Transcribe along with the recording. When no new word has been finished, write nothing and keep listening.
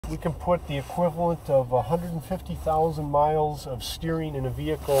we can put the equivalent of 150,000 miles of steering in a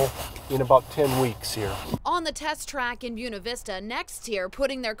vehicle in about 10 weeks here. On the test track in Buena Vista, Nexteer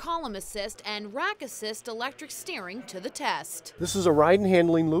putting their column assist and rack assist electric steering to the test. This is a ride and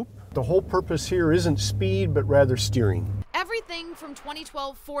handling loop. The whole purpose here isn't speed, but rather steering. Everything from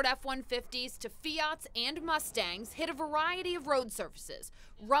 2012 Ford F-150s to Fiats and Mustangs hit a variety of road surfaces,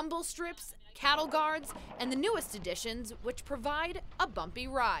 rumble strips, cattle guards, and the newest additions, which provide a bumpy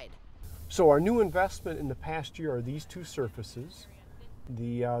ride. So our new investment in the past year are these two surfaces.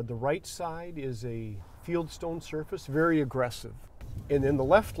 The right side is a fieldstone surface, very aggressive. And then the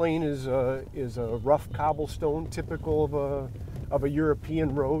left lane is a rough cobblestone, typical of a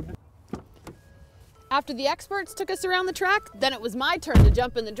European road. After the experts took us around the track, then it was my turn to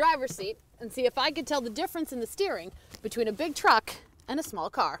jump in the driver's seat and see if I could tell the difference in the steering between a big truck and a small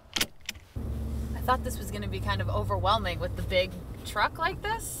car. I thought this was going to be kind of overwhelming with the big truck like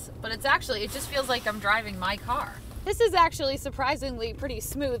this, but it just feels like I'm driving my car. This is actually surprisingly pretty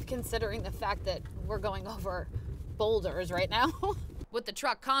smooth considering the fact that we're going over boulders right now. With the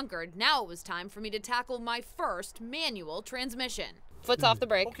truck conquered, now it was time for me to tackle my first manual transmission. Foot's off the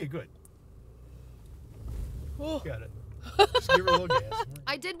brake. Okay, good. Got it. Just give her a little gas.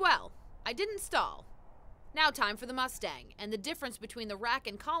 I did well. I didn't stall. Now time for the Mustang, and the difference between the rack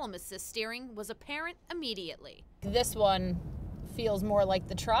and column assist steering was apparent immediately. This one feels more like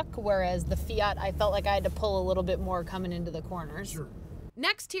the truck, whereas the Fiat, I felt like I had to pull a little bit more coming into the corners. Sure.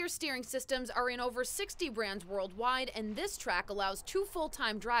 Nexteer steering systems are in over 60 brands worldwide, and this track allows 2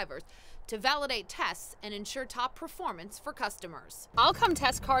 full-time drivers to validate tests and ensure top performance for customers. I'll come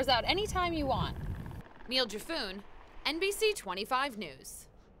test cars out anytime you want. Neil Jaffoon, NBC 25 News.